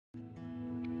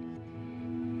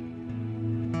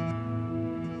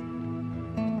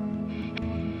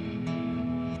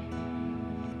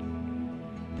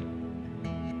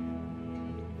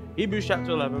Hebrews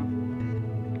chapter 11.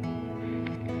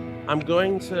 I'm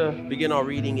going to begin our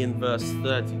reading in verse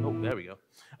 30. Oh, there we go.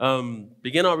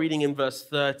 Begin our reading in verse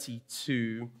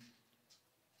 32.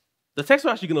 The text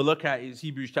we're actually going to look at is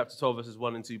Hebrews chapter 12, verses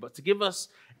 1 and 2. But to give us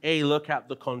a look at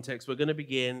the context, we're going to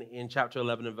begin in chapter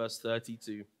 11 and verse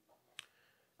 32.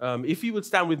 If you would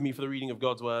stand with me for the reading of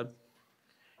God's word.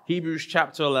 Hebrews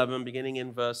chapter 11, beginning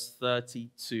in verse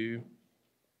 32.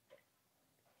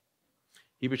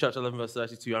 Hebrews chapter 11, verse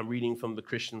 32. I'm reading from the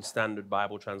Christian Standard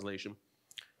Bible translation.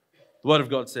 The word of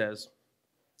God says,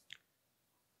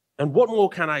 "And what more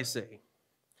can I say?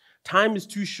 Time is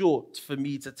too short for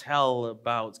me to tell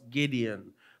about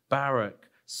Gideon,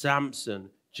 Barak, Samson,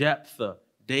 Jephthah,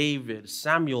 David,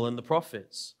 Samuel, and the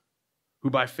prophets, who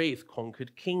by faith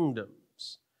conquered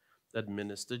kingdoms,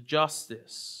 administered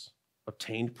justice,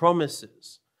 obtained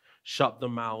promises, shut the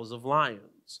mouths of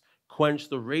lions, quenched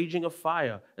the raging of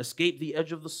fire, escaped the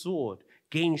edge of the sword,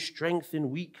 gained strength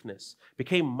in weakness,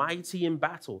 became mighty in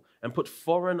battle, and put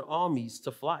foreign armies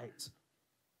to flight.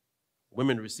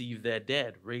 Women received their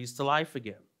dead, raised to life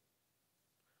again.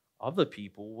 Other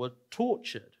people were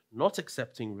tortured, not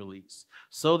accepting release,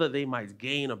 so that they might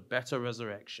gain a better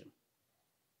resurrection.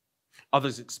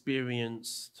 Others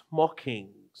experienced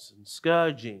mockings and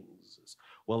scourgings, as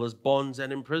well as bonds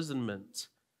and imprisonment.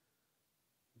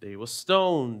 They were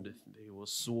stoned, they were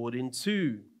sawed in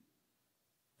two.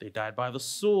 They died by the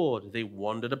sword. They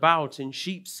wandered about in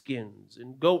sheepskins,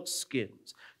 in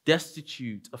goatskins,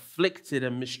 destitute, afflicted,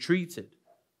 and mistreated.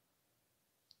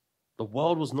 The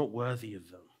world was not worthy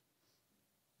of them.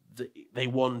 They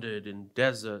wandered in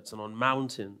deserts and on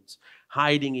mountains,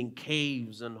 hiding in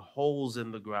caves and holes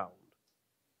in the ground.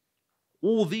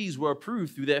 All these were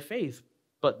approved through their faith,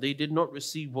 but they did not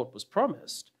receive what was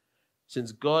promised,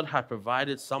 since God had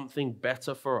provided something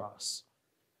better for us,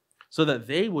 so that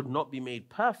they would not be made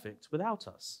perfect without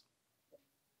us.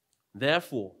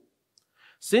 Therefore,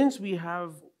 since we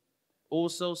have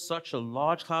also such a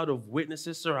large cloud of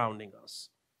witnesses surrounding us,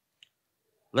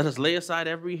 let us lay aside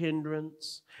every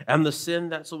hindrance and the sin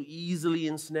that so easily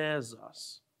ensnares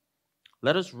us.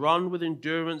 Let us run with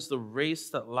endurance the race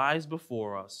that lies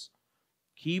before us,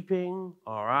 keeping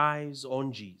our eyes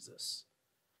on Jesus,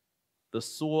 the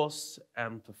source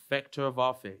and perfecter of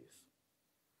our faith.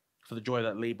 For the joy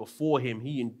that lay before him,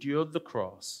 he endured the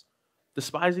cross,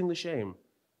 despising the shame,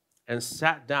 and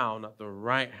sat down at the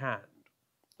right hand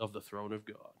of the throne of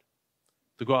God.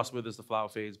 The grass withers, the flower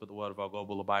fades, but the word of our God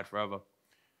will abide forever."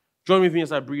 Join with me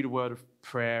as I breathe a word of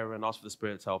prayer and ask for the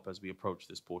Spirit's help as we approach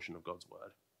this portion of God's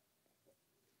word.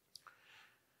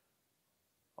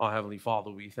 Our Heavenly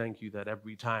Father, we thank you that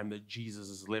every time that Jesus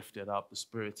is lifted up, the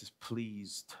Spirit is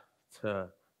pleased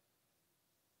to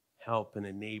help and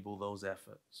enable those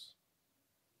efforts.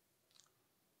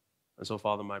 And so,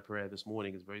 Father, my prayer this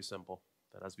morning is very simple,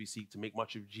 that as we seek to make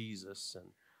much of Jesus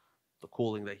and the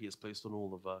calling that he has placed on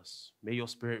all of us, may your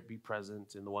Spirit be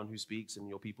present in the one who speaks and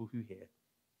your people who hear.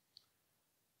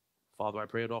 Father, I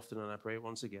pray it often and I pray it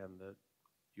once again, that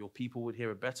your people would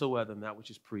hear a better word than that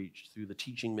which is preached through the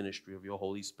teaching ministry of your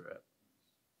Holy Spirit.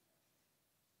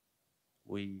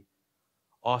 We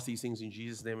ask these things in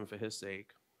Jesus' name and for his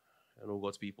sake. And all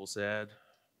God's people said,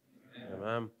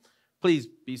 Amen. Please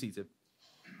be seated.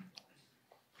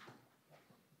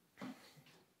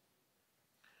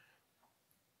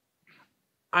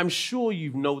 I'm sure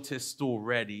you've noticed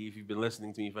already, if you've been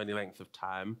listening to me for any length of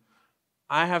time,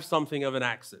 I have something of an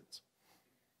accent.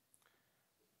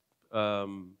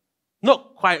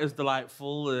 Not quite as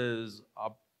delightful as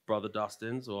our brother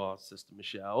Dustin's or our sister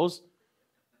Michelle's.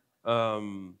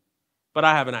 But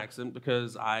I have an accent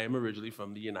because I am originally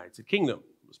from the United Kingdom.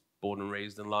 I was born and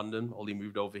raised in London, only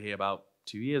moved over here about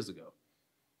 2 years ago.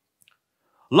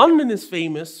 London is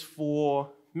famous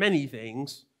for many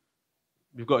things.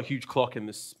 We've got a huge clock in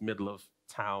this middle of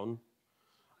town.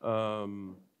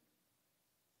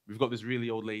 We've got this really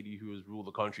old lady who has ruled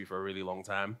the country for a really long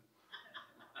time.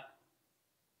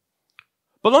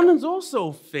 But London's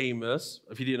also famous,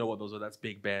 if you didn't know what those are, that's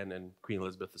Big Ben and Queen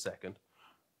Elizabeth II.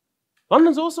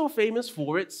 London's also famous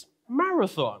for its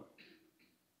marathon.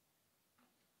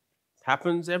 It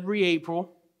happens every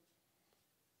April.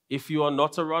 If you are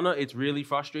not a runner, it's really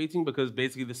frustrating because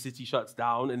basically the city shuts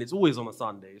down and it's always on a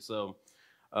Sunday, so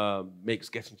makes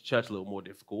getting to church a little more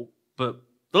difficult. But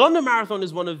the London Marathon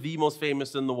is one of the most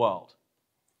famous in the world.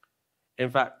 In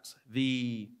fact,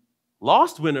 the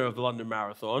last winner of the London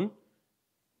Marathon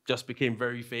just became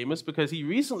very famous because he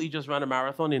recently just ran a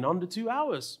marathon in under 2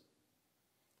 hours.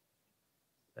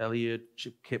 Eliud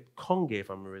Kipchoge, if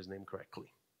I remember his name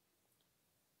correctly.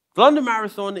 The London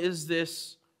Marathon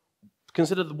is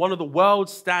considered one of the world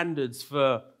standards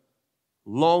for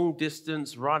long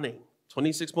distance running,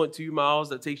 26.2 miles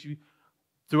that takes you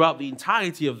throughout the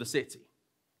entirety of the city.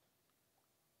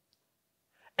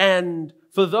 And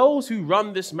for those who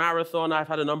run this marathon, I've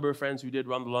had a number of friends who did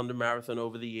run the London Marathon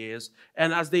over the years.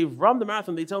 And as they've run the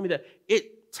marathon, they tell me that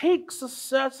it takes a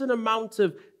certain amount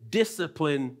of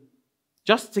discipline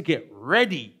just to get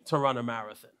ready to run a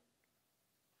marathon.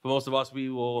 For most of us,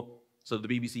 so the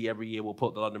BBC every year will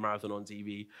put the London Marathon on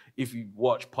TV if you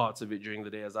watch parts of it during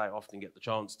the day, as I often get the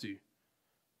chance to.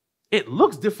 It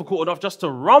looks difficult enough just to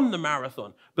run the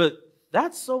marathon, but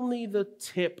that's only the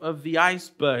tip of the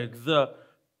iceberg. The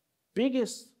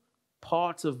biggest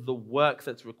part of the work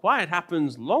that's required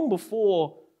happens long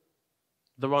before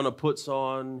the runner puts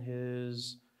on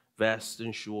his vest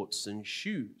and shorts and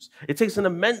shoes. It takes an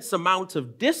immense amount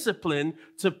of discipline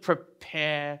to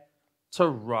prepare to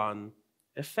run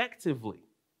effectively.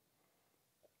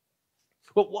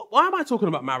 But why am I talking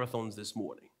about marathons this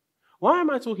morning? Why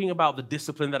am I talking about the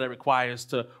discipline that it requires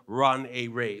to run a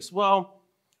race? Well,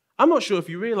 I'm not sure if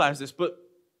you realize this, but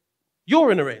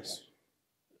you're in a race.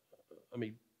 I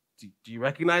mean, do you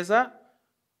recognize that?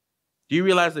 Do you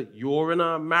realize that you're in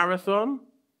a marathon?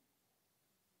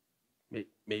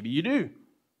 Maybe you do.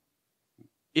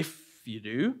 If you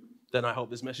do, then I hope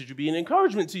this message will be an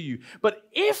encouragement to you. But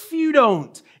if you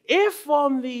don't, if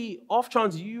on the off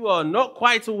chance you are not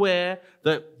quite aware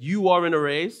that you are in a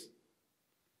race,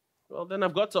 well, then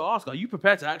I've got to ask, are you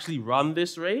prepared to actually run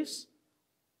this race?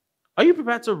 Are you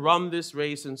prepared to run this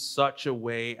race in such a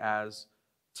way as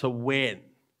to win?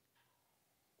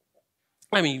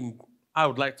 I mean, I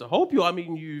would like to hope you. I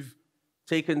mean, you've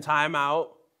taken time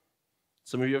out.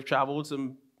 Some of you have traveled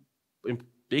some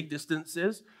big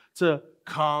distances to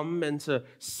come and to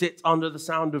sit under the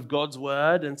sound of God's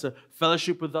word and to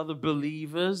fellowship with other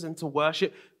believers and to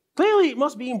worship. Clearly, it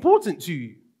must be important to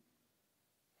you.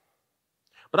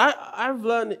 But I've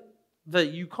learned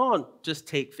that you can't just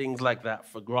take things like that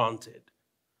for granted.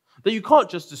 That you can't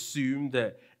just assume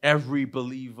that every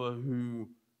believer who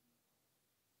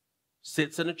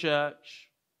sits in a church,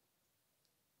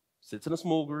 sits in a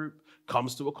small group,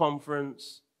 comes to a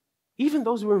conference, even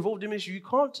those who are involved in ministry, you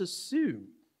can't assume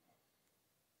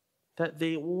that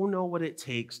they all know what it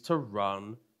takes to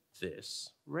run this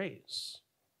race.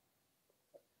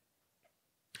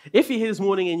 If you're here this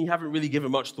morning and you haven't really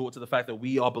given much thought to the fact that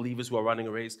we are believers who are running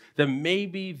a race, then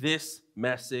maybe this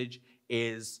message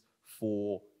is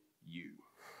for you.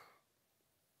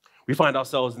 We find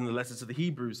ourselves in the letter to the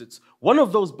Hebrews. It's one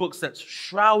of those books that's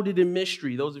shrouded in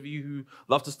mystery. Those of you who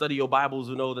love to study your Bibles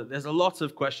will know that there's a lot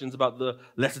of questions about the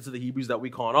letter to the Hebrews that we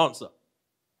can't answer.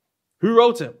 Who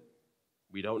wrote it?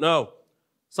 We don't know.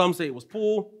 Some say it was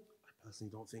Paul. I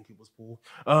personally don't think it was Paul.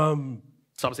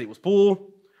 Some say it was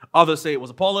Paul. Others say it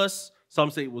was Apollos. Some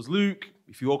say it was Luke.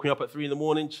 If you woke me up at 3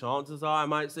 a.m, chances are I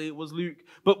might say it was Luke.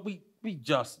 But we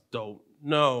just don't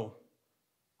know.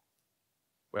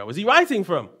 Where was he writing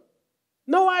from?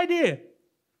 No idea.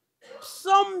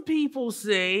 Some people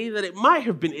say that it might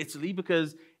have been Italy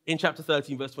because in chapter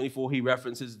 13, verse 24, he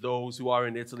references those who are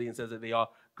in Italy and says that they are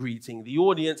greeting the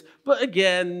audience. But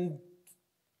again,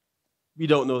 we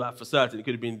don't know that for certain. It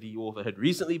could have been the author had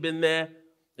recently been there.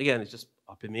 Again, it's just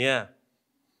up in the air.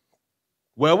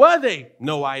 Where were they?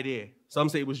 No idea. Some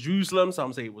say it was Jerusalem.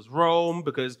 Some say it was Rome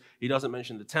because he doesn't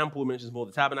mention the temple. He mentions more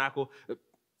the tabernacle.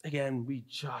 Again, we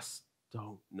just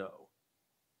don't know.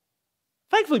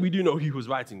 Thankfully, we do know who he was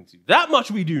writing to. That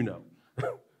much we do know.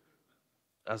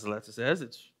 As the letter says,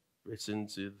 it's written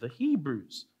to the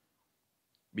Hebrews.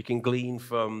 We can glean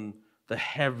from the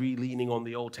heavy leaning on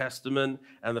the Old Testament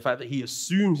and the fact that he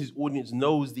assumes his audience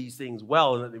knows these things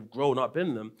well and that they've grown up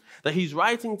in them, that he's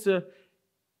writing to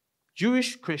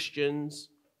Jewish Christians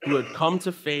who had come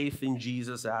to faith in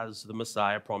Jesus as the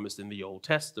Messiah promised in the Old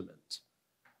Testament.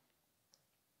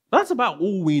 That's about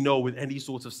all we know with any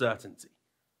sort of certainty.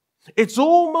 It's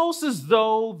almost as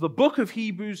though the book of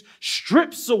Hebrews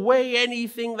strips away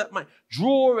anything that might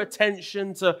draw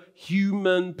attention to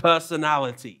human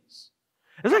personalities.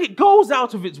 It's like it goes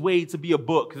out of its way to be a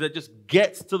book that just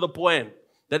gets to the point,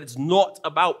 that it's not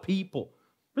about people,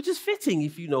 which is fitting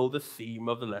if you know the theme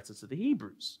of the letter to the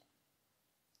Hebrews.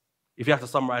 If you have to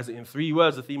summarize it in 3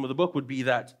 words, the theme of the book would be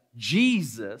that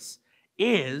Jesus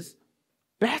is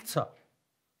better.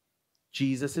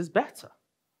 Jesus is better.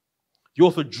 The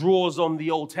author draws on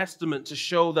the Old Testament to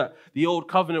show that the Old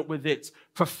Covenant with its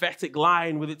prophetic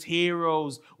line, with its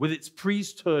heroes, with its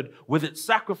priesthood, with its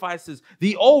sacrifices,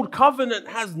 the Old Covenant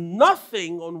has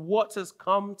nothing on what has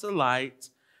come to light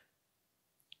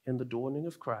in the dawning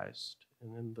of Christ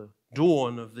and in the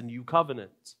dawn of the New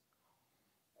Covenant.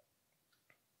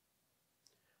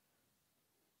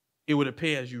 it would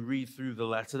appear as you read through the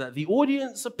letter that the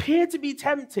audience appear to be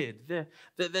tempted.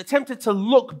 They're tempted to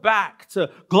look back, to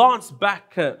glance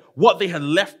back at what they had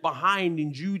left behind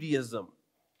in Judaism.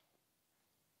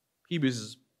 Hebrews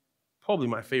is probably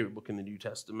my favorite book in the New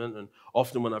Testament, and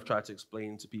often when I've tried to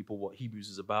explain to people what Hebrews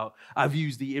is about, I've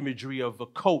used the imagery of a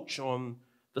coach on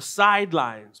the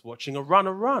sidelines watching a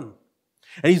runner run.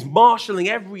 And he's marshaling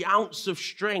every ounce of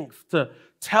strength to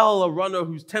tell a runner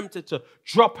who's tempted to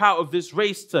drop out of this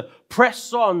race to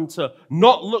press on, to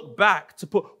not look back, to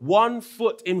put one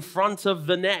foot in front of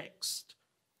the next.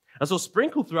 And so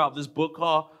sprinkled throughout this book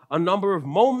are a number of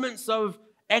moments of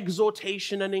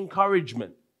exhortation and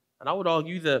encouragement. And I would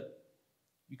argue that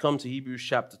you come to Hebrews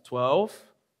chapter 12,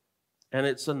 and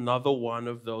it's another one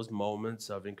of those moments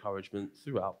of encouragement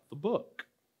throughout the book.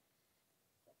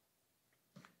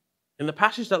 In the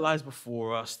passage that lies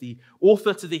before us, the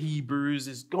author to the Hebrews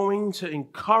is going to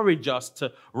encourage us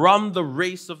to run the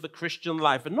race of the Christian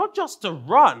life. And not just to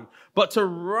run, but to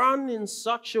run in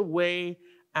such a way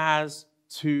as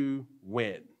to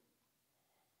win.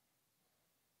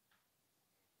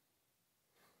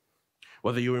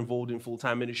 Whether you're involved in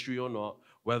full-time ministry or not,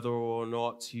 whether or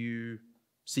not you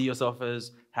see yourself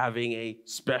as having a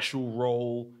special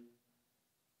role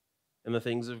in the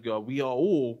things of God, we are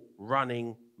all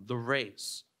running the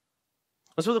race.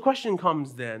 And so the question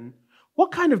comes then,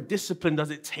 what kind of discipline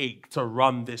does it take to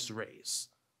run this race?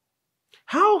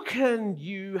 How can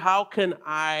you, how can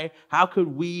I, how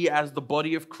can we as the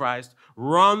body of Christ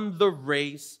run the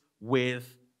race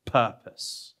with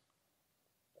purpose?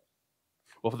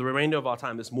 Well, for the remainder of our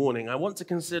time this morning, I want to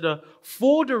consider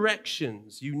 4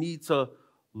 directions you need to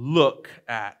look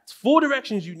at. 4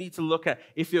 directions you need to look at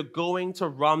if you're going to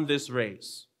run this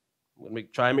race. I'm going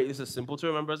to try and make this as simple to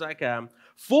remember as I can.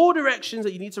 4 directions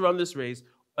that you need to run this race,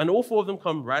 and all 4 of them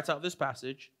come right out of this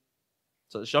passage.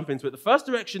 So let's jump into it. The first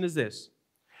direction is this.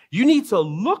 You need to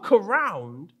look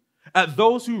around at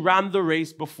those who ran the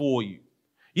race before you.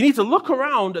 You need to look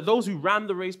around at those who ran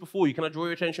the race before you. Can I draw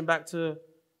your attention back to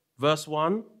verse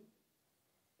 1?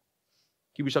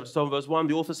 Hebrews chapter 12, verse 1,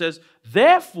 the author says,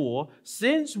 "Therefore,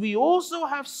 since we also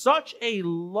have such a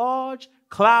large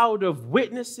cloud of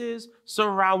witnesses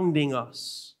surrounding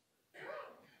us."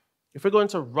 If we're going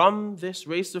to run this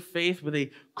race of faith with a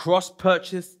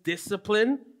cross-purchased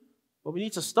discipline, well, we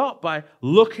need to start by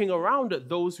looking around at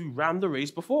those who ran the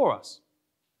race before us.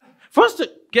 For us to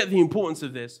get the importance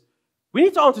of this, we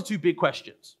need to answer 2 big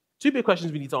questions. 2 big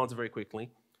questions we need to answer very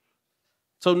quickly.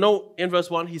 So note in verse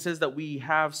 1, he says that we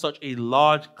have such a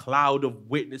large cloud of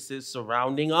witnesses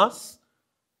surrounding us.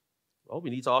 Well, we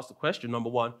need to ask the question, number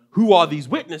 1, who are these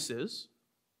witnesses?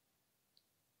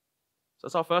 So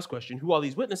that's our first question, who are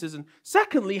these witnesses? And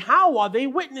secondly, how are they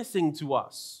witnessing to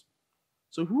us?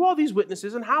 So who are these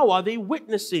witnesses and how are they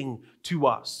witnessing to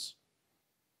us?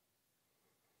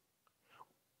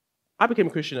 I became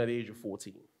a Christian at the age of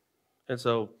 14. And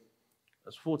so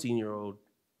as a 14-year-old,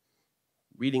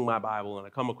 reading my Bible, and I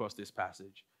come across this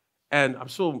passage, and I'm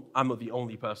sure I'm not the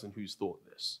only person who's thought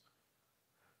this.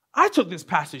 I took this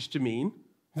passage to mean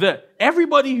that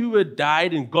everybody who had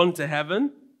died and gone to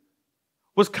heaven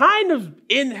was kind of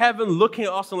in heaven looking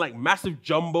at us on like massive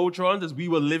jumbotrons as we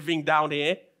were living down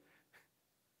here.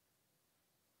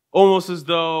 Almost as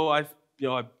though I've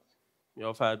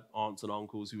had aunts and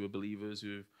uncles who are believers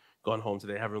who've gone home to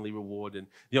their heavenly reward, and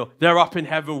they're up in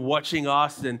heaven watching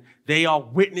us, and they are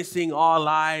witnessing our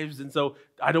lives. And so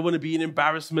I don't want to be an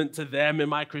embarrassment to them in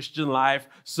my Christian life,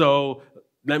 so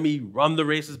let me run the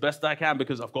race as best I can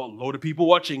because I've got a load of people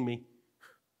watching me.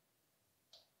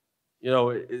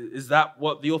 Is that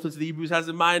what the author to the Hebrews has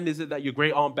in mind? Is it that your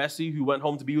great Aunt Bessie, who went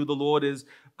home to be with the Lord, is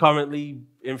currently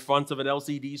in front of an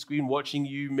LCD screen watching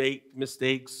you make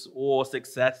mistakes or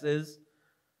successes?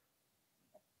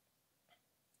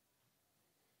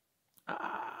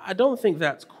 I don't think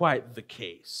that's quite the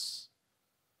case.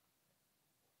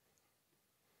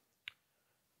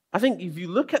 I think if you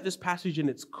look at this passage in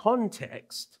its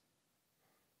context,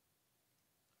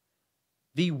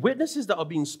 the witnesses that are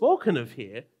being spoken of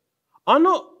here are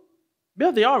not,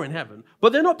 well, they are in heaven,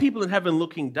 but they're not people in heaven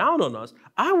looking down on us.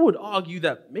 I would argue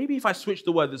that maybe if I switch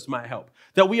the word, this might help.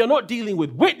 That we are not dealing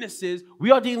with witnesses,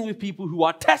 we are dealing with people who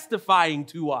are testifying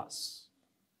to us.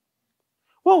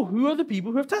 Well, who are the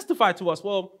people who have testified to us?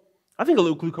 Well, I think a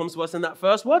little clue comes to us in that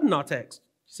first word in our text.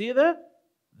 See it there?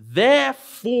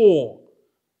 Therefore.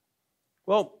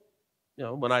 Well,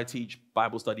 when I teach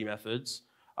Bible study methods,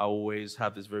 I always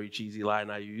have this very cheesy line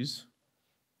I use.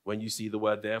 When you see the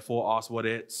word therefore, ask what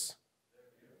it's.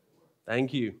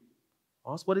 Thank you.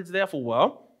 Ask what it's there for.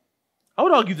 Well, I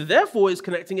would argue that therefore is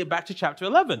connecting it back to chapter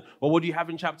 11. Well, what do you have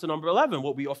in chapter number 11?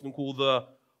 What we often call the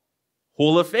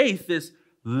Hall of Faith, this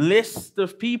list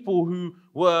of people who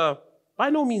were by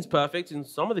no means perfect. In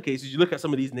some of the cases, you look at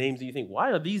some of these names and you think,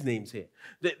 why are these names here?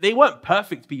 They weren't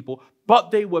perfect people, but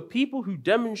they were people who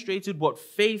demonstrated what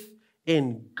faith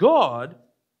in God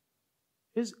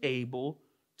is able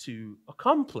to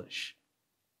accomplish.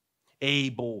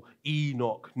 Abel,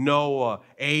 Enoch, Noah,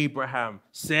 Abraham,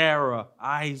 Sarah,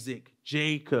 Isaac,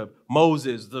 Jacob,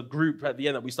 Moses, the group at the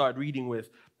end that we started reading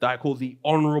with that I call the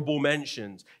honorable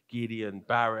mentions: Gideon,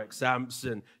 Barak,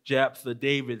 Samson, Jephthah,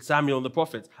 David, Samuel, and the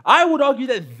prophets. I would argue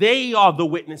that they are the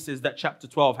witnesses that chapter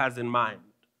 12 has in mind.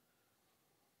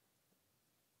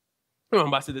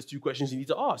 Remember, I said there's two questions you need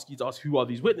to ask. You need to ask, who are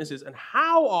these witnesses and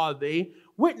how are they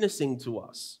witnessing to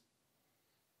us?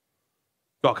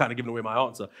 Well, kind of giving away my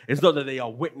answer. It's not that they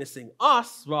are witnessing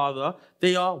us, rather,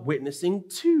 they are witnessing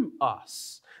to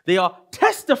us. They are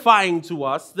testifying to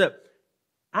us that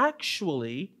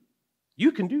actually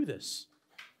you can do this.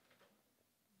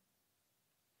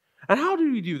 And how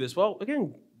do we do this? Well,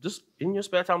 again, just in your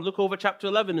spare time, look over chapter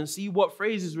 11 and see what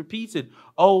phrase is repeated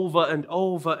over and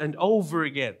over and over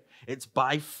again. It's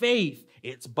by faith.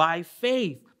 It's by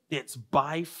faith. It's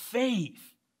by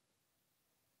faith.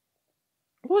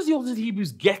 What was the author of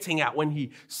Hebrews getting at when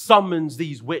he summons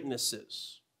these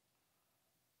witnesses?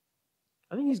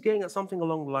 I think he's getting at something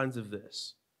along the lines of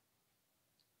this.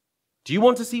 Do you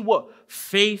want to see what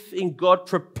faith in God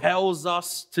propels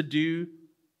us to do?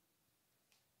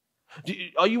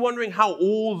 Are you wondering how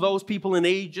all those people in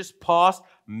ages past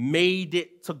made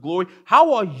it to glory?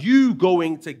 How are you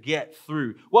going to get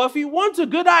through? Well, if you want a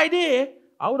good idea,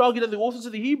 I would argue that the author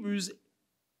of the Hebrews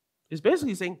is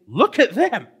basically saying, look at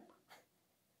them.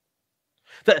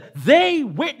 That they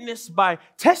witness by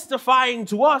testifying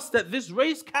to us that this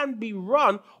race can be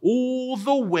run all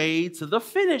the way to the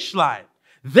finish line.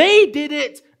 They did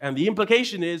it, and the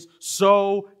implication is,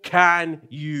 so can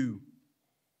you.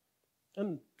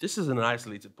 And this isn't an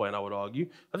isolated point, I would argue.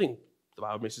 I think the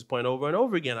Bible makes this point over and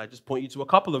over again. I just point you to a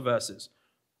couple of verses.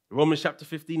 Romans chapter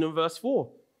 15 and verse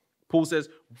 4. Paul says,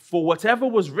 for whatever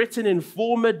was written in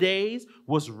former days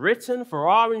was written for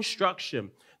our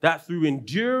instruction, that through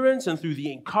endurance and through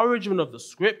the encouragement of the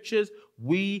scriptures,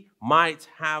 we might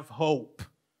have hope.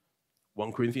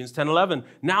 1 Corinthians 10:11.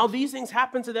 Now these things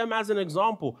happened to them as an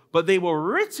example, but they were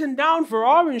written down for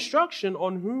our instruction,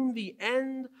 on whom the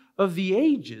end of the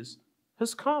ages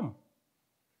has come.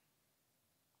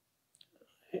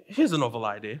 Here's a novel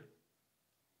idea.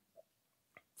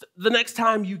 The next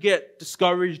time you get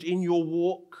discouraged in your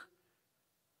walk,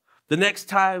 the next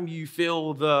time you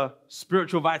feel the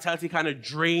spiritual vitality kind of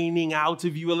draining out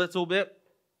of you a little bit,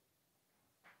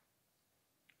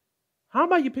 how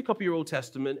about you pick up your Old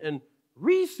Testament and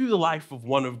read through the life of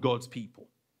one of God's people?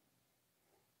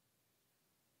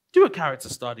 Do a character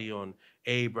study on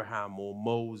Abraham or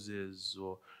Moses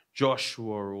or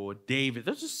Joshua or David.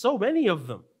 There's just so many of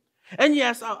them. And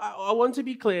yes, I want to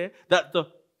be clear that the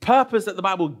purpose that the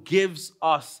Bible gives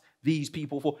us these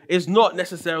people for is not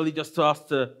necessarily just to us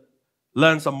to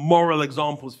learn some moral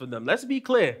examples from them. Let's be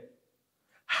clear.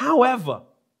 However,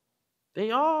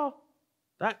 they are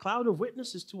that cloud of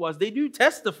witnesses to us. They do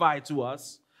testify to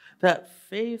us that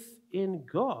faith in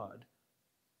God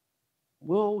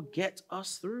will get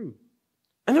us through.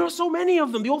 And there are so many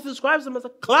of them. The author describes them as a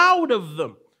cloud of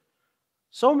them.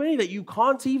 So many that you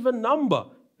can't even number.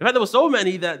 In fact, there were so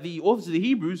many that the author of the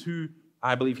Hebrews, who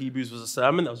I believe Hebrews was a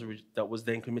sermon that was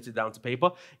then committed down to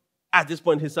paper, at this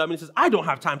point in his sermon, he says, I don't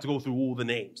have time to go through all the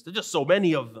names. There are just so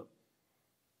many of them.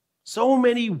 So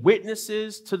many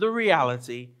witnesses to the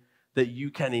reality that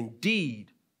you can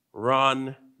indeed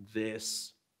run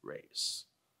this race.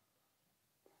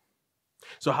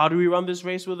 So how do we run this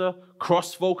race with a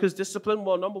cross-focused discipline?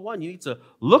 Well, number one, you need to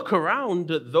look around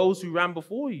at those who ran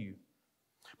before you.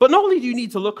 But not only do you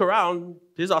need to look around,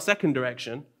 here's our second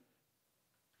direction,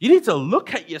 you need to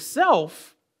look at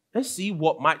yourself and see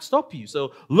what might stop you.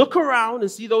 So look around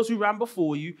and see those who ran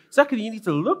before you. Secondly, you need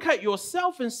to look at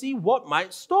yourself and see what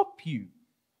might stop you.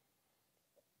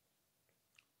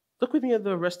 Look with me at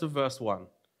the rest of verse 1. It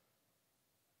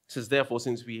says, therefore,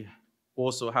 since we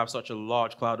also have such a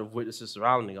large cloud of witnesses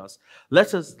surrounding us,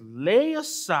 let us lay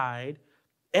aside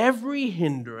every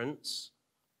hindrance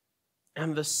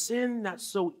and the sin that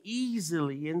so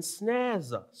easily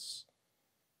ensnares us.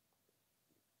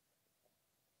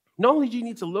 Not only do you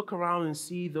need to look around and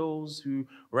see those who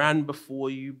ran before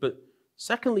you, but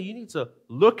secondly, you need to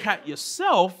look at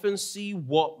yourself and see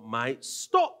what might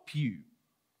stop you.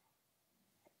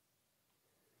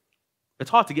 It's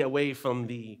hard to get away from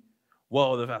the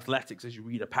world of athletics as you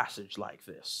read a passage like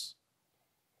this.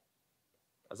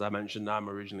 As I mentioned, I'm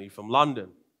originally from London.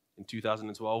 In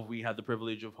 2012, we had the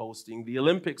privilege of hosting the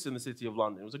Olympics in the city of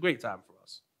London. It was a great time for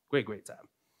us. Great, great time.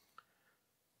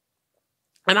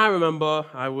 And I remember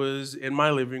I was in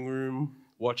my living room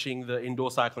watching the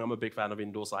indoor cycling. I'm a big fan of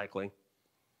indoor cycling.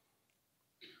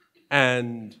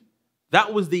 And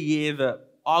that was the year that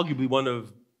arguably one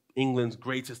of England's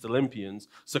greatest Olympians,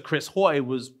 Sir Chris Hoy,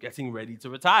 was getting ready to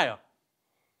retire.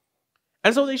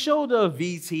 And so they showed a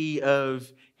VT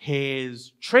of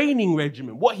his training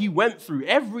regimen, what he went through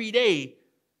every day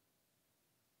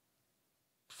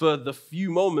for the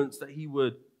few moments that he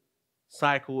would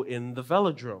cycle in the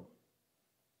velodrome.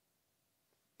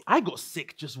 I got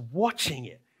sick just watching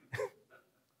it.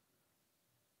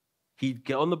 He'd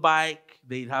get on the bike,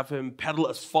 they'd have him pedal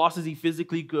as fast as he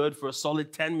physically could for a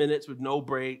solid 10 minutes with no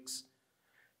breaks.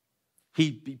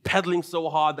 He'd be pedaling so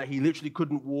hard that he literally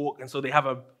couldn't walk, and so they have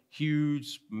a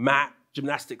huge mat,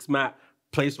 gymnastics mat,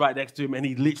 placed right next to him, and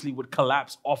he literally would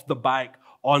collapse off the bike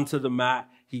onto the mat.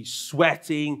 He's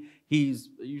sweating. He's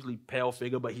a usually pale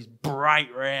figure, but he's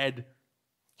bright red.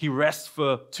 He rests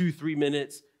for 2-3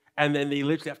 minutes, and then they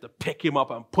literally have to pick him up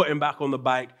and put him back on the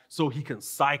bike so he can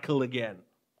cycle again.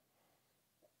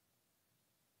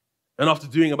 And after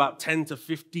doing about 10 to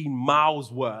 15 miles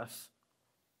worth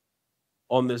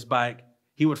on this bike,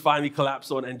 he would finally collapse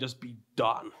on and just be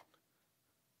done.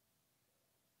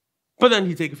 But then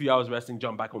he'd take a few hours rest and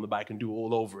jump back on the bike and do it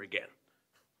all over again.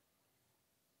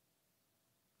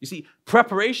 You see,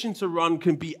 preparation to run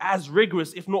can be as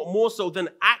rigorous, if not more so, than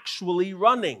actually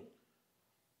running.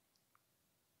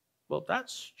 Well,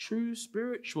 that's true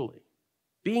spiritually.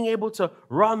 Being able to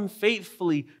run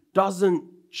faithfully doesn't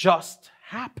just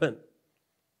happen.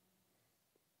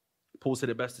 Paul said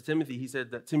it best to Timothy. He said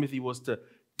that Timothy was to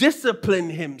discipline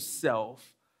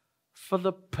himself for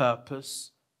the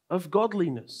purpose of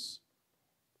godliness.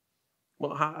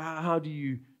 Well, how do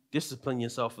you discipline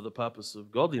yourself for the purpose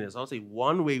of godliness? I'll say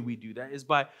one way we do that is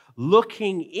by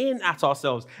looking in at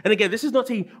ourselves. And again, this is not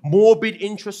a morbid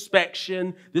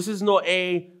introspection. This is not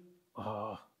a,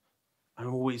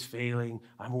 I'm always failing,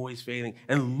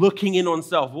 and looking in on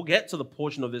self. We'll get to the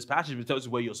portion of this passage which tells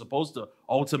you where you're supposed to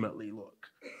ultimately look.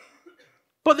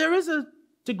 But there is a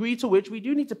degree to which we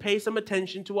do need to pay some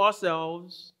attention to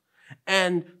ourselves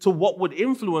and to what would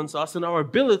influence us in our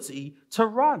ability to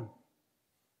run.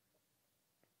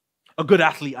 A good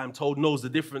athlete, I'm told, knows the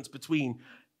difference between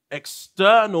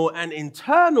external and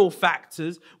internal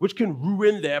factors which can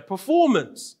ruin their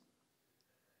performance.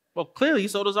 Well, clearly,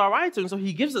 so does our writer. And so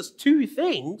he gives us two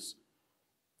things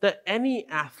that any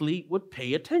athlete would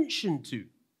pay attention to.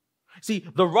 See,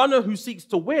 the runner who seeks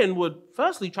to win would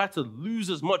firstly try to lose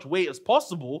as much weight as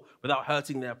possible without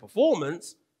hurting their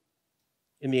performance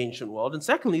in the ancient world. And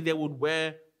secondly, they would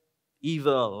wear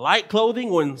either light clothing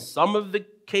or, in some of the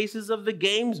cases of the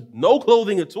games, no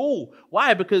clothing at all.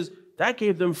 Why? Because that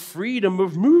gave them freedom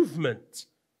of movement.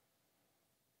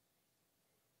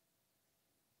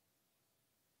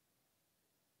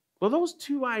 Well, those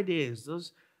two ideas,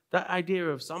 that idea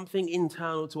of something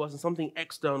internal to us and something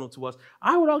external to us,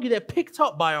 I would argue they're picked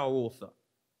up by our author.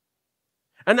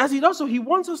 And as he does so, he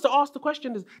wants us to ask the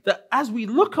question is that as we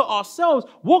look at ourselves,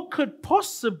 what could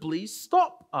possibly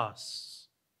stop us?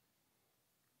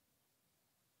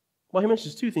 Well, he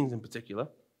mentions two things in particular.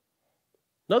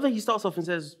 Note that he starts off and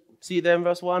says, see it there in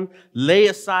verse 1, lay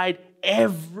aside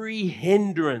every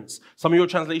hindrance. Some of your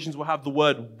translations will have the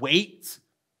word weight.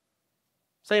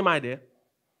 Same idea.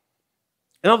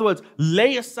 In other words,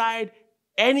 lay aside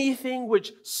anything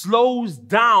which slows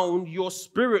down your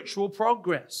spiritual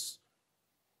progress.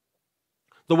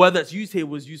 The word that's used here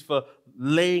was used for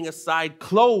laying aside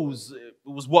clothes. It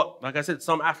was what, like I said,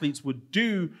 some athletes would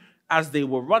do as they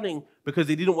were running because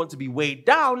they didn't want to be weighed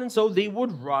down, and so they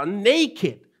would run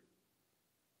naked.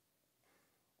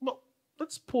 Well,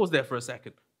 let's pause there for a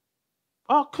second.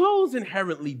 Are clothes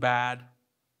inherently bad?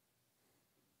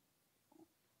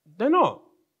 They're not.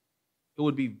 It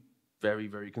would be very,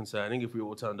 very concerning if we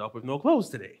all turned up with no clothes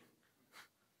today.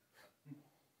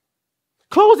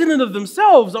 Clothes in and of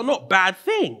themselves are not bad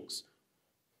things.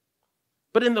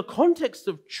 But in the context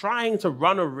of trying to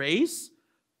run a race,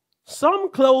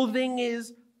 some clothing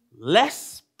is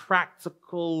less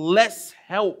practical, less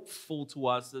helpful to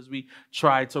us as we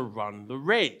try to run the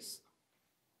race.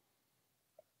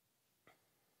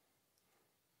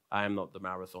 I am not the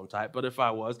marathon type, but if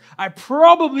I was, I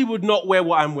probably would not wear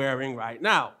what I'm wearing right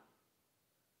now.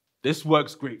 This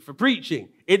works great for preaching.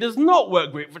 It does not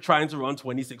work great for trying to run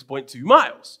 26.2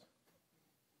 miles.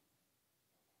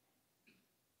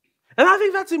 And I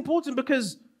think that's important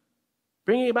because,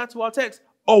 bringing it back to our text,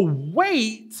 a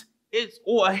weight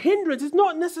or a hindrance is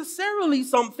not necessarily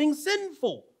something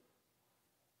sinful.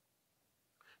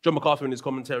 John MacArthur, in his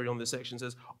commentary on this section,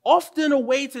 says, often a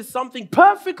weight is something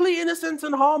perfectly innocent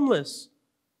and harmless,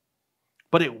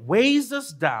 but it weighs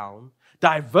us down,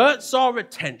 diverts our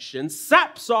attention,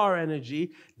 saps our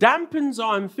energy, dampens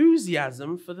our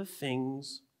enthusiasm for the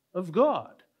things of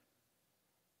God.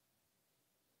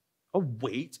 A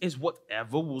weight is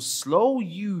whatever will slow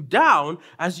you down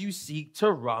as you seek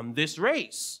to run this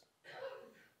race.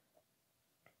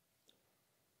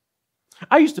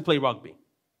 I used to play rugby.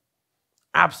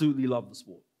 Absolutely loved the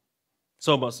sport.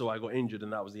 So much so I got injured,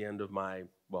 and that was the end of my,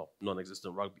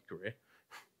 non-existent rugby career.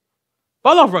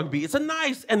 But I love rugby. It's a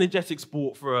nice, energetic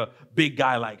sport for a big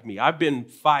guy like me. I've been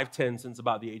 5'10" since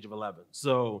about the age of 11.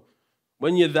 So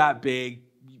when you're that big,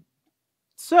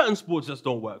 certain sports just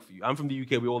don't work for you. I'm from the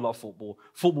UK. We all love football.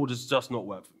 Football just not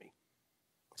work for me.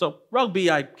 So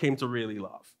rugby I came to really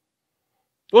love.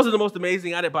 It wasn't the most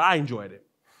amazing at it, but I enjoyed it.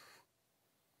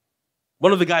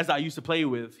 One of the guys that I used to play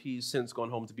with, he's since gone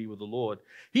home to be with the Lord.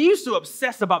 He used to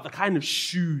obsess about the kind of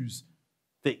shoes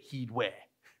that he'd wear.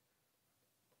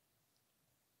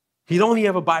 He'd only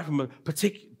ever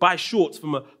buy shorts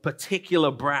from a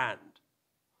particular brand.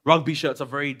 Rugby shirts are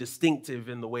very distinctive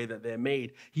in the way that they're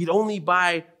made. He'd only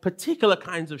buy particular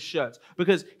kinds of shirts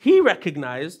because he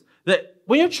recognized that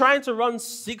when you're trying to run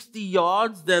 60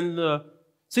 yards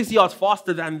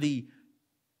faster than the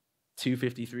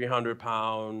 250,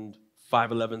 300-pound,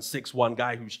 5'11", 6'1"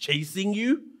 guy who's chasing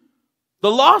you,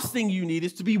 the last thing you need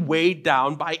is to be weighed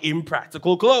down by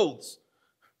impractical clothes.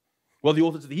 Well, the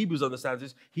author to the Hebrews understands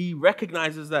this. He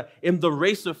recognizes that in the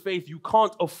race of faith, you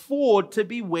can't afford to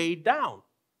be weighed down.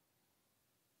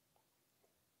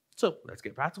 So let's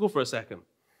get practical for a second.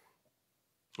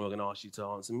 I'm not going to ask you to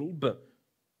answer me, but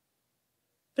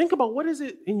think about what is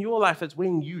it in your life that's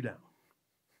weighing you down?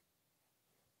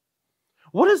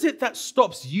 What is it that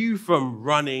stops you from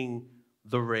running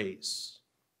the race?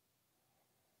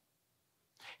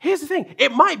 Here's the thing.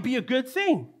 It might be a good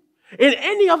thing. In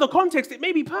any other context, it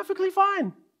may be perfectly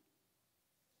fine.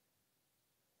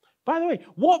 By the way,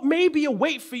 what may be a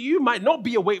weight for you might not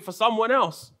be a weight for someone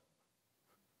else.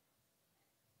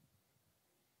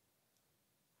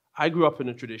 I grew up in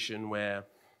a tradition where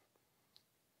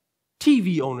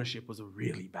TV ownership was a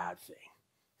really bad thing.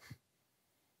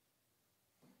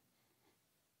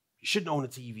 You shouldn't own a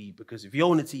TV because if you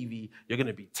own a TV, you're going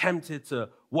to be tempted to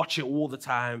watch it all the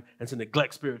time and to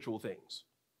neglect spiritual things.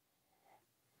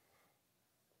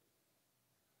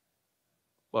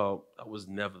 Well, that was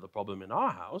never the problem in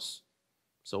our house,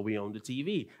 so we owned a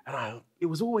TV. And it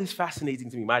was always fascinating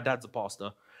to me. My dad's a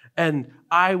pastor, and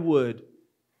we would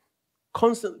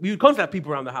constantly have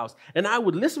people around the house, and I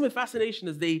would listen with fascination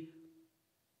as they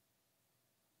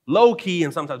low-key,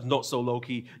 and sometimes not so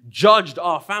low-key, judged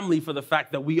our family for the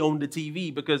fact that we owned a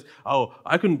TV because,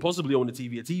 I couldn't possibly own a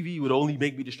TV. A TV would only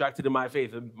make me distracted in my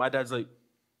faith. And my dad's like,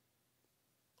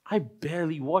 I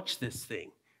barely watch this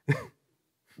thing.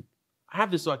 I have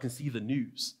this so I can see the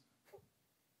news.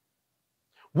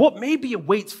 What may be a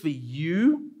weight for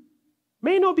you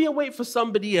may not be a weight for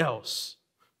somebody else.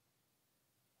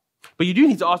 But you do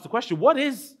need to ask the question, what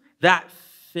is that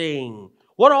thing?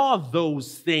 What are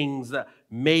those things that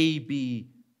may be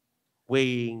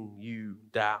weighing you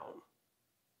down?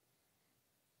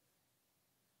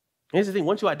 Here's the thing,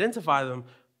 once you identify them,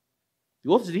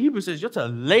 the author of the Hebrews says you're to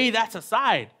lay that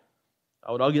aside.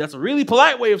 I would argue that's a really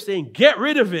polite way of saying get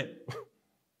rid of it.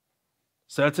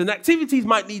 Certain activities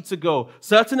might need to go.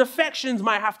 Certain affections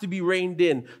might have to be reined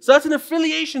in. Certain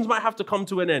affiliations might have to come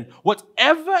to an end.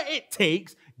 Whatever it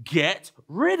takes, get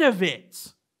rid of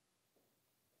it.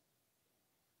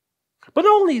 But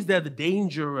not only is there the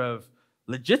danger of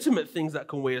legitimate things that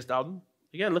can weigh us down.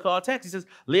 Again, look at our text. He says,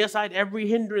 lay aside every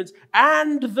hindrance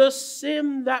and the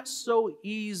sin that so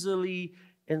easily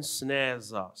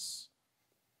ensnares us.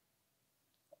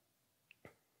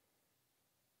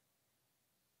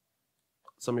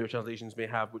 Some of your translations may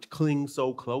have, which cling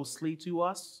so closely to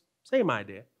us. Same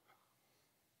idea.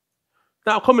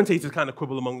 Now, commentators kind of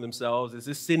quibble among themselves. Is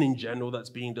this sin in general that's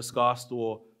being discussed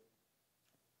or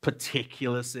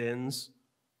particular sins?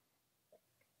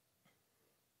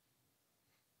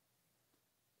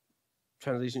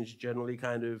 Translations generally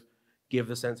kind of give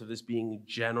the sense of this being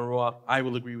general. I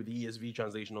will agree with the ESV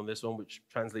translation on this one, which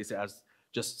translates it as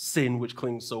just sin which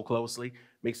clings so closely,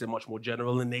 makes it much more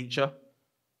general in nature.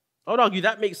 I would argue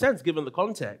that makes sense given the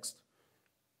context.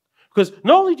 Because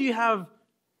not only do you have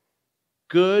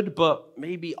good but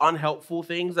maybe unhelpful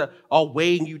things that are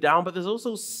weighing you down, but there's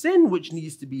also sin which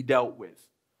needs to be dealt with.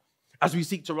 As we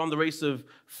seek to run the race of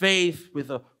faith with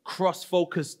a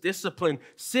cross-focused discipline,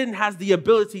 sin has the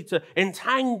ability to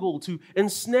entangle, to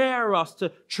ensnare us, to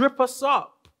trip us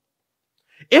up.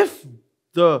 If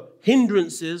the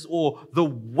hindrances or the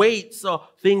weights are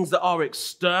things that are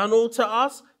external to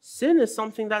us. Sin is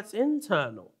something that's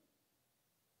internal.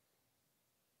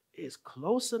 It's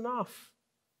close enough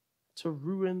to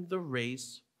ruin the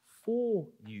race for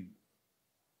you.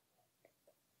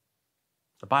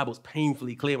 The Bible's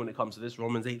painfully clear when it comes to this,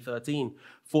 Romans 8:13.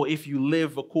 For if you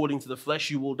live according to the flesh,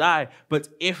 you will die. But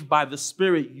if by the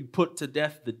Spirit you put to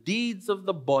death the deeds of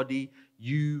the body,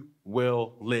 you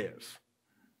will live.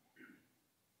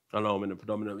 I know I'm in a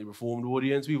predominantly Reformed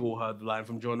audience. We've all heard the line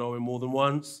from John Owen more than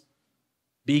once.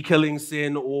 Be killing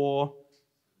sin, or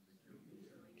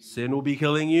sin will be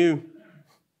killing you.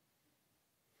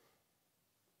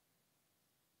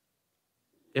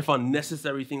 If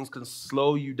unnecessary things can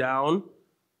slow you down,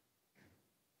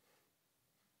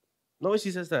 notice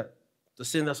he says that the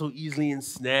sin that so easily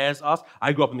ensnares us.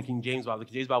 I grew up in the King James Bible. The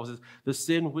King James Bible says the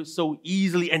sin which so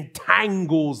easily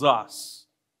entangles us.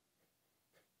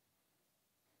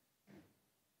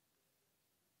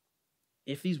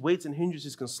 If these weights and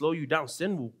hindrances can slow you down,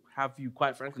 sin will have you,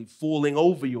 quite frankly, falling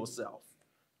over yourself.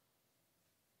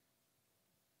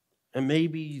 And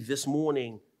maybe this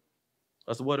morning,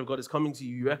 as the word of God is coming to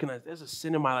you, you recognize there's a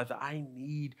sin in my life that I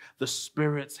need the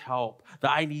Spirit's help,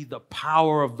 that I need the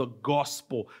power of the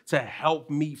gospel to help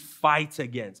me fight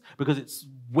against, because it's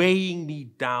weighing me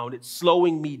down, it's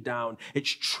slowing me down,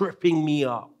 it's tripping me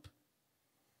up.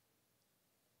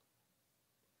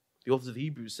 The author of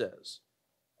Hebrews says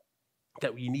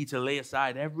that we need to lay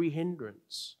aside every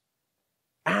hindrance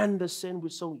and the sin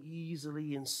which so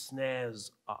easily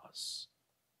ensnares us.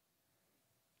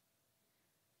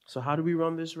 So how do we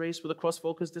run this race with a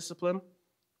cross-focused discipline?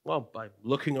 Well, by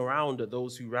looking around at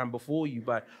those who ran before you,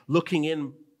 by looking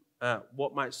in at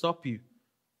what might stop you.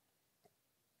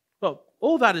 Well,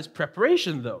 all that is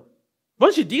preparation, though.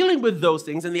 Once you're dealing with those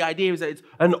things, and the idea is that it's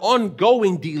an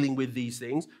ongoing dealing with these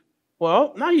things,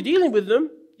 well, now you're dealing with them,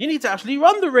 you need to actually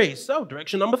run the race. So,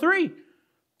 direction number 3.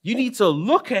 You need to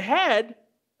look ahead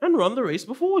and run the race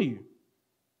before you.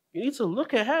 You need to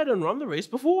look ahead and run the race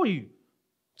before you.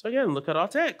 So again, look at our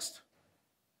text.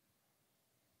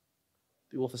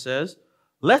 The author says,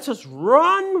 let us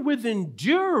run with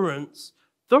endurance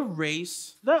the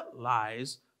race that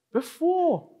lies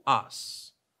before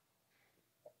us.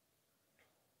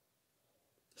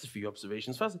 There's a few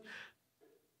observations. First,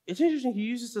 it's interesting he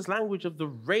uses this language of the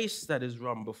race that is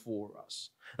run before us.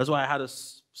 That's why I had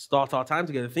us start our time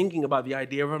together thinking about the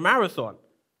idea of a marathon.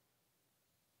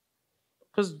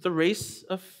 Because the race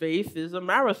of faith is a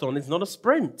marathon. It's not a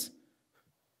sprint.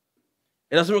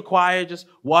 It doesn't require just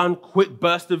one quick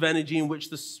burst of energy in which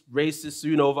the race is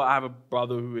soon over. I have a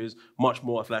brother who is much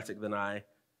more athletic than I.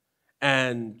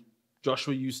 And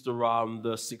Joshua used to run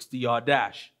the 60-yard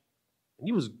dash. And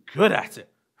he was good at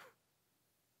it.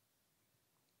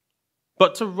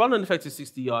 But to run an effective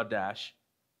 60-yard dash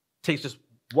takes just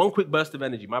one quick burst of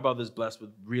energy. My brother's blessed with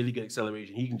really good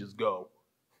acceleration. He can just go.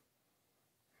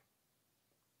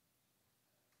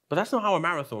 But that's not how a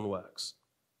marathon works.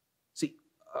 See,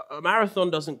 a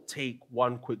marathon doesn't take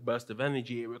one quick burst of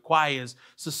energy. It requires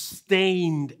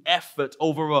sustained effort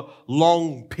over a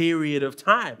long period of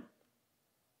time.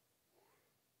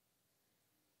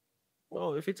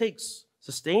 Well, if it takes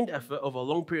sustained effort over a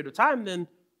long period of time, then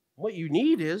what you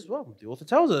need is, well, the author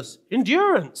tells us,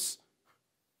 endurance.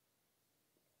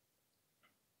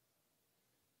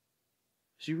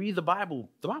 As you read the Bible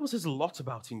says a lot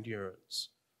about endurance.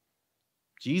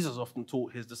 Jesus often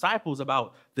taught his disciples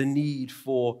about the need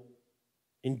for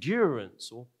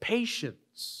endurance or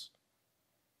patience.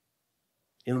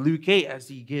 In Luke 8, as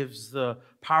he gives the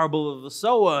parable of the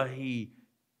sower, he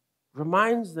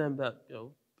reminds them that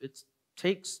it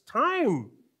takes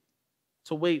time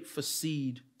to wait for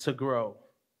seed to grow.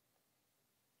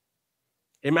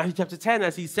 In Matthew chapter 10,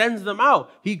 as he sends them out,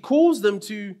 he calls them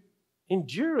to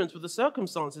endurance with the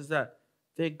circumstances that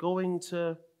they're going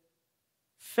to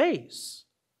face.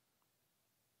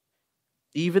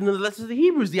 Even in the letters of the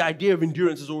Hebrews, the idea of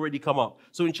endurance has already come up.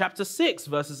 So in chapter 6,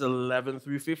 verses 11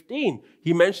 through 15,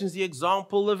 he mentions the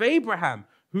example of Abraham,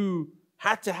 who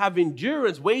had to have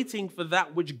endurance waiting for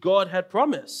that which God had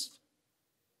promised.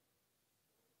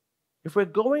 If we're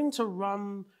going to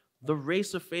run the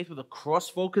race of faith with a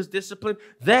cross-focused discipline,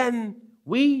 then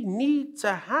we need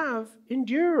to have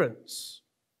endurance.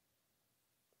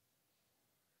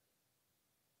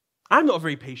 I'm not a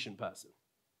very patient person.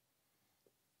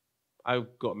 I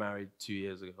got married 2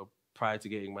 years ago. Prior to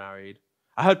getting married,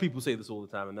 I heard people say this all the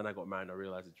time, and then I got married and I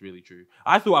realized it's really true.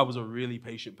 I thought I was a really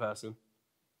patient person.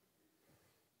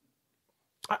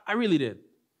 I really did.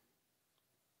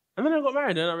 And then I got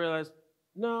married and I realized,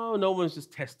 no one's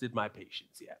just tested my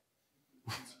patience yet.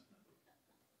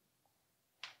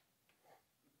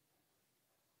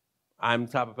 I'm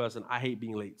the type of person, I hate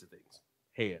being late to things.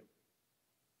 Hate it.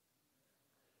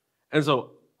 And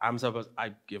so I'm the type of person,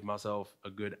 I give myself a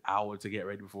good hour to get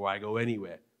ready before I go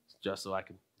anywhere, just so I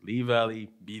can leave early,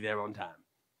 be there on time.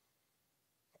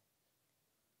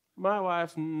 My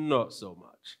wife, not so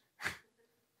much.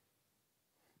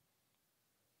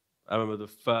 I remember the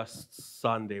first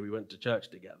Sunday we went to church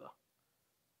together.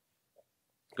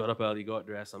 Got up early, got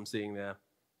dressed, I'm sitting there.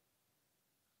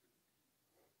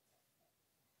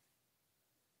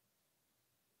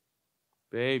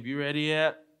 Babe, you ready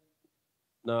yet?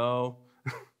 No.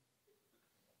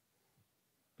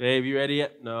 Babe, you ready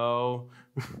yet? No.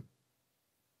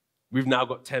 We've now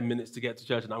got 10 minutes to get to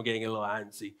church and I'm getting a little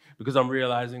antsy because I'm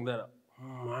realizing that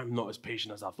I'm not as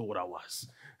patient as I thought I was.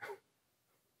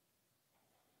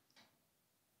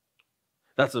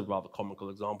 That's a rather comical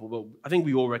example, but I think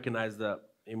we all recognize that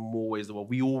in more ways than one.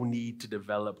 We all need to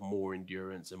develop more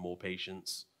endurance and more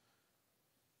patience.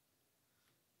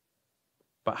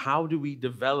 But how do we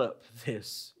develop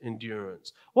this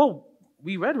endurance? Well,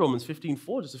 we read Romans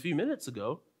 15:4 just a few minutes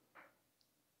ago.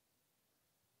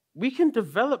 We can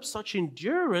develop such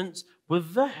endurance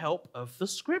with the help of the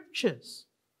scriptures.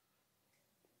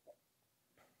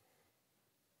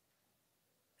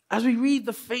 As we read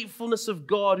the faithfulness of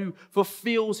God who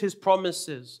fulfills his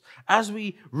promises, as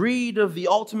we read of the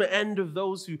ultimate end of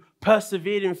those who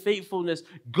persevered in faithfulness,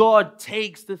 God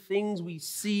takes the things we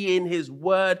see in his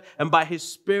word and by his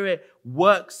spirit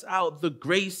works out the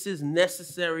graces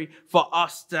necessary for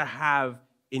us to have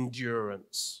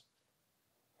endurance.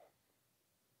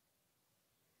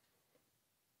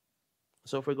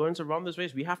 So if we're going to run this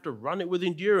race, we have to run it with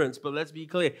endurance. But let's be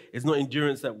clear, it's not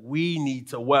endurance that we need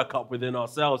to work up within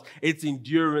ourselves. It's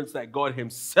endurance that God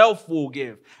himself will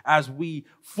give as we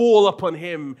fall upon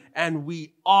him and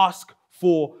we ask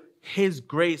for his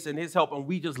grace and his help. And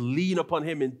we just lean upon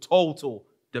him in total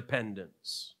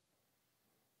dependence.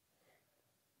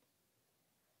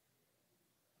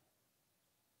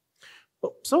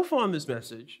 Well, so far in this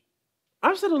message,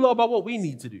 I've said a lot about what we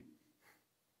need to do.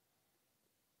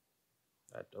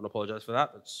 I don't apologize for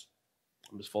that.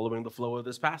 I'm just following the flow of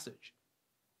this passage.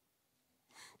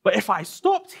 But if I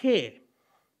stopped here,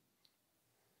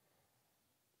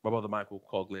 my brother Michael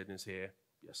Coughlin is here.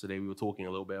 Yesterday we were talking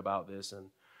a little bit about this, and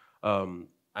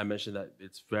I mentioned that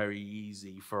it's very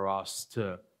easy for us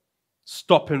to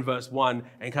stop in verse 1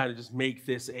 and kind of just make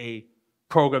this a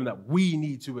program that we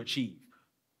need to achieve.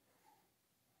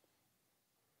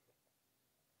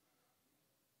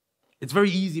 It's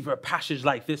very easy for a passage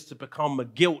like this to become a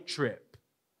guilt trip.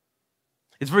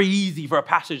 It's very easy for a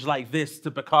passage like this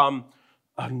to become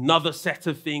another set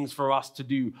of things for us to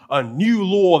do, a new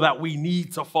law that we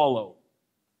need to follow.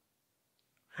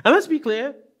 And let's be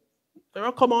clear, there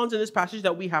are commands in this passage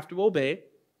that we have to obey.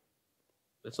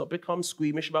 Let's not become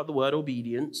squeamish about the word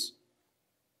obedience.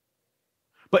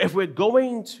 But if we're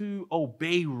going to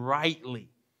obey rightly,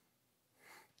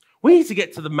 we need to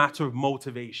get to the matter of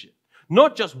motivation.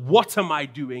 Not just what am I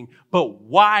doing, but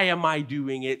why am I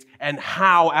doing it and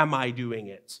how am I doing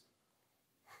it?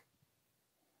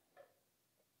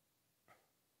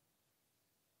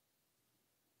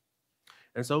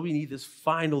 And so we need this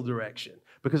final direction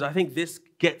because I think this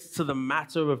gets to the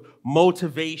matter of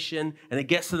motivation and it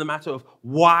gets to the matter of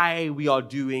why we are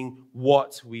doing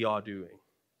what we are doing.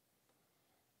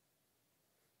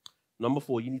 Number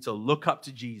 4, you need to look up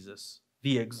to Jesus,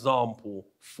 the example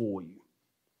for you.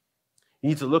 You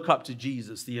need to look up to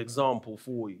Jesus, the example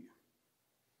for you.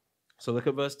 So look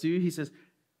at verse 2. He says,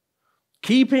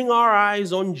 keeping our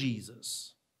eyes on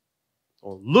Jesus,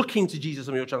 or looking to Jesus,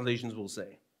 some of your translations will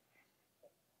say,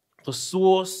 the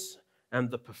source and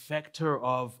the perfecter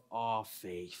of our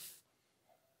faith.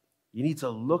 You need to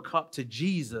look up to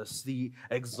Jesus, the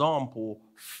example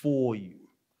for you.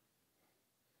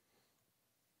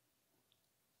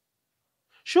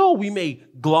 Sure, we may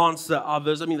glance at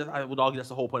others. I mean, I would argue that's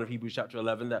the whole point of Hebrews chapter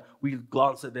 11, that we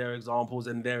glance at their examples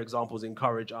and their examples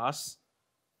encourage us.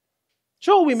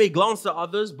 Sure, we may glance at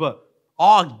others, but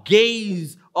our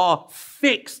gaze, our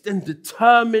fixed and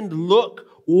determined look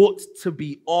ought to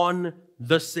be on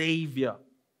the Savior.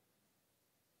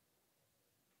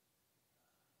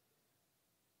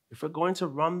 If we're going to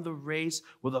run the race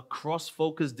with a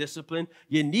cross-focused discipline,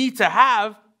 you need to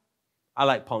have, I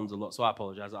like puns a lot, so I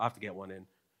apologize. I have to get one in.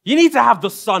 You need to have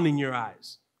the sun in your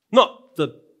eyes. Not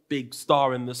the big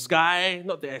star in the sky,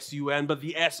 not the S-U-N, but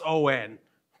the S-O-N.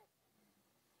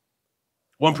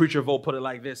 One preacher of old put it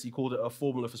like this. He called it a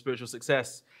formula for spiritual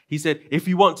success. He said, if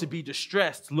you want to be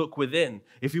distressed, look within.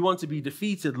 If you want to be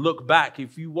defeated, look back.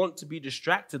 If you want to be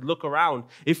distracted, look around.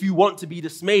 If you want to be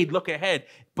dismayed, look ahead.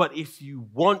 But if you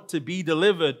want to be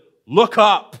delivered, look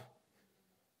up.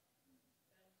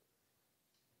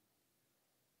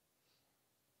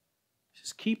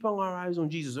 Just keep our eyes on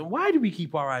Jesus. And why do we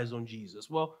keep our eyes on Jesus?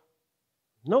 Well,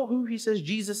 note who he says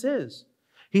Jesus is.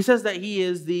 He says that he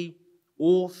is the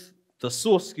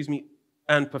source,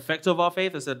 and perfecter of our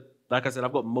faith. Like I said,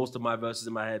 I've got most of my verses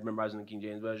in my head memorized in the King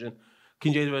James Version.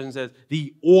 King James Version says,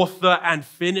 the author and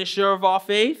finisher of our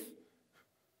faith.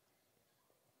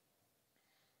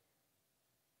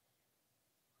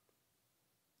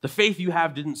 The faith you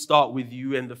have didn't start with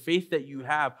you, and the faith that you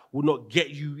have will not get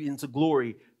you into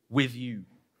glory with you.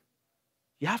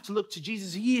 You have to look to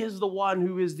Jesus. He is the one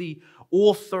who is the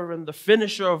author and the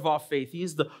finisher of our faith. He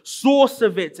is the source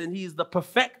of it, and he is the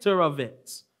perfecter of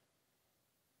it.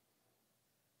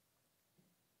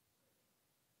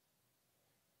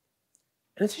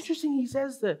 And it's interesting, he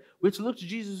says that we're to look to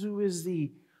Jesus, who is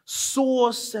the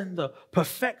source and the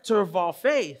perfecter of our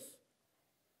faith.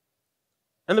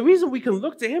 And the reason we can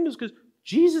look to him is because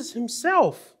Jesus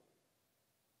himself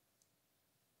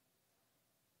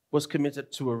was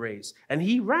committed to a race. And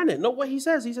he ran it. Note what he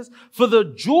says. He says, for the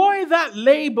joy that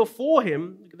lay before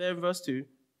him, look there in verse 2,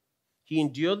 he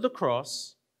endured the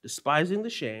cross, despising the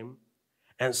shame,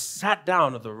 and sat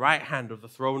down at the right hand of the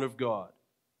throne of God.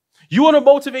 You want a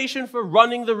motivation for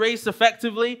running the race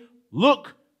effectively?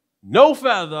 Look no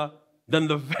further than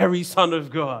the very Son of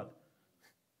God.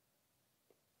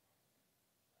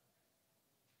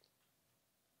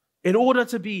 In order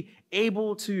to be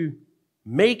able to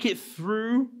make it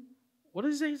through, what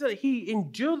does he say? He said he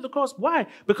endured the cross. Why?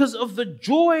 Because of the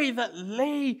joy that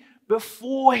lay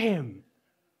before him.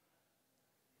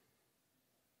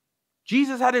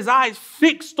 Jesus had his eyes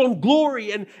fixed on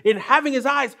glory, and in having his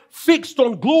eyes fixed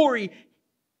on glory,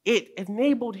 it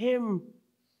enabled him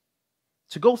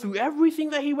to go through everything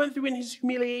that he went through in his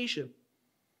humiliation.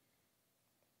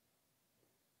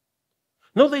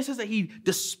 Note that he says that he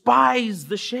despised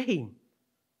the shame.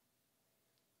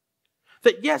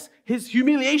 That yes, his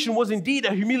humiliation was indeed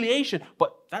a humiliation,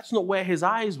 but that's not where his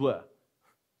eyes were.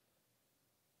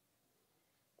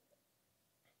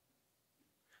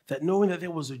 That knowing that there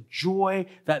was a joy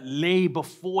that lay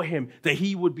before him, that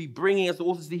he would be bringing, as the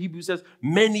author of the Hebrews says,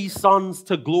 many sons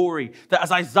to glory. That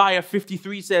as Isaiah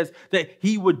 53 says, that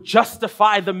he would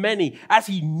justify the many. As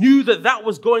he knew that that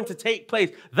was going to take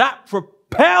place, that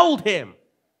propelled him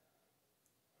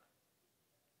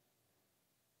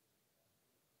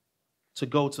to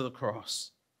go to the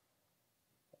cross.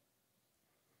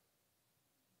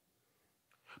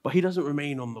 But he doesn't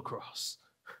remain on the cross.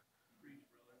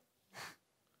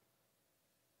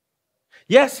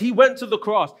 Yes, he went to the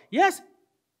cross. Yes,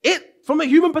 from a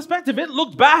human perspective, it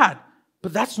looked bad.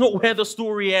 But that's not where the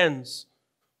story ends.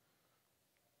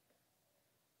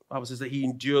 The Bible says that he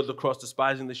endured the cross,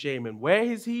 despising the shame. And where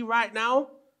is he right now?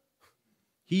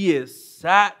 He is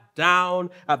sat down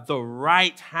at the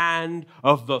right hand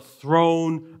of the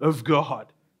throne of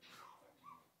God.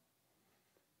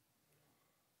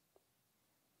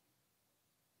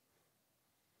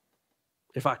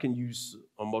 If I can use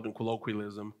a modern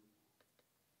colloquialism,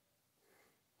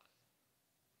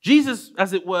 Jesus,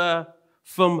 as it were,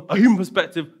 from a human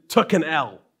perspective, took an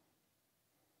L.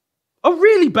 A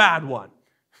really bad one.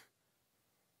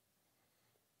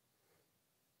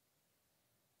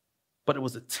 But it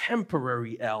was a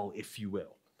temporary L, if you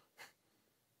will.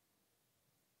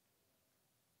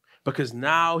 Because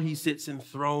now he sits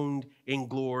enthroned in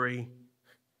glory.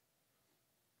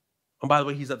 And by the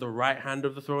way, he's at the right hand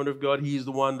of the throne of God. He's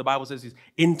the one, the Bible says, he's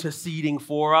interceding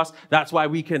for us. That's why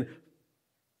we can,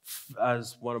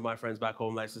 as one of my friends back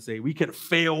home likes to say, we can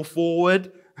fail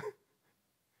forward.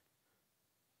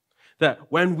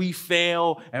 That when we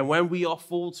fail and when we are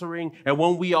faltering and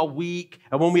when we are weak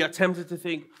and when we are tempted to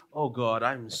think, oh God,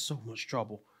 I'm in so much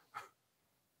trouble.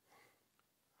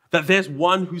 That there's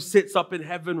one who sits up in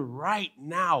heaven right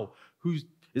now who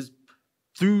is,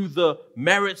 through the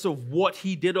merits of what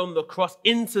he did on the cross,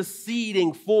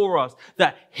 interceding for us,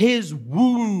 that his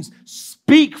wounds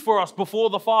speak for us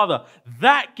before the Father.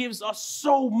 That gives us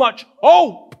so much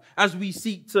hope as we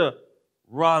seek to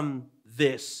run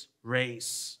this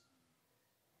race.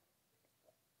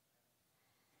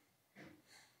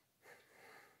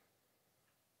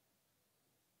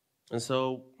 And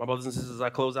so, my brothers and sisters, as I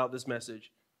close out this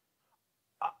message,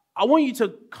 I want you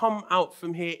to come out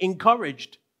from here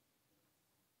encouraged.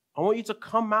 I want you to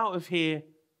come out of here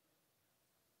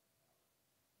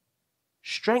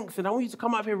strengthened. I want you to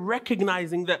come out of here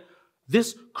recognizing that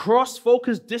this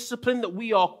cross-focused discipline that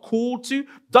we are called to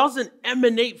doesn't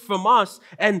emanate from us,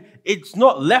 and it's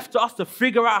not left to us to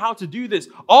figure out how to do this.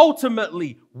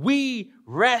 Ultimately, we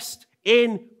rest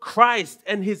in Christ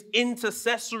and his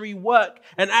intercessory work.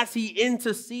 And as he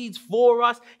intercedes for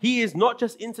us, he is not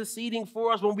just interceding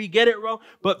for us when we get it wrong,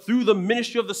 but through the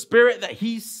ministry of the Spirit that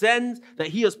he sends, that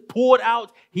he has poured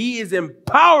out, he is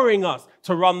empowering us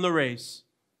to run the race.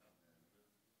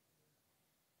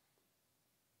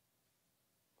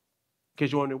 In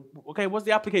case you wonder, okay, what's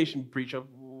the application, preacher?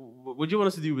 What do you want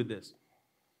us to do with this?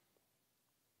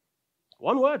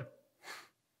 One word.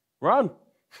 Run.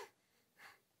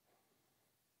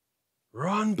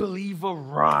 Run, believer,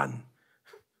 run.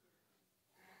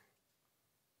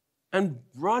 And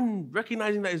run,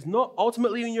 recognizing that it's not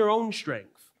ultimately in your own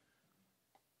strength,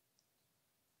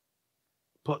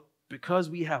 but because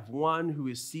we have one who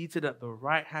is seated at the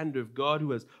right hand of God,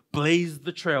 who has blazed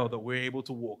the trail that we're able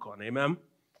to walk on. Amen?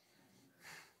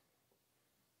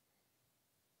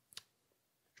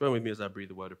 Join with me as I breathe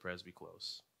the word of prayer as we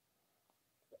close.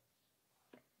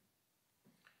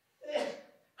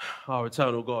 Our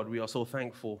eternal God, we are so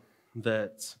thankful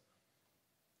that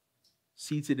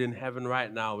seated in heaven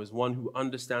right now is one who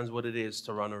understands what it is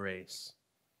to run a race,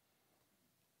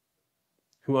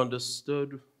 who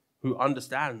understands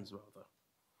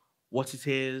what it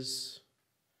is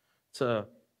to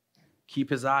keep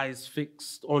his eyes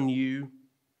fixed on you,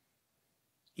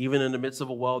 even in the midst of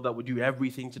a world that would do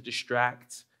everything to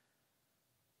distract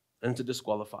and to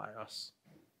disqualify us.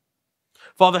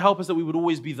 Father, help us that we would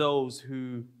always be those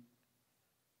who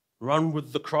run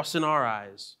with the cross in our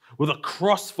eyes, with a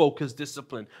cross-focused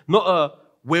discipline, not a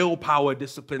willpower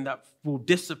discipline that will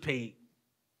dissipate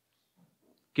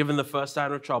given the first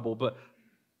sign of trouble, but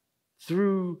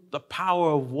through the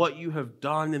power of what you have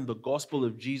done in the gospel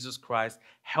of Jesus Christ,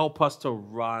 help us to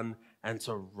run and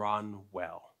to run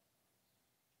well.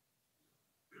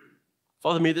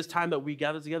 Father, may this time that we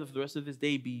gather together for the rest of this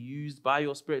day be used by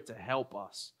your Spirit to help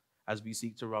us as we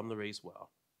seek to run the race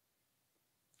well.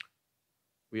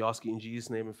 We ask it in Jesus'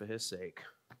 name and for his sake.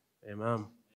 Amen.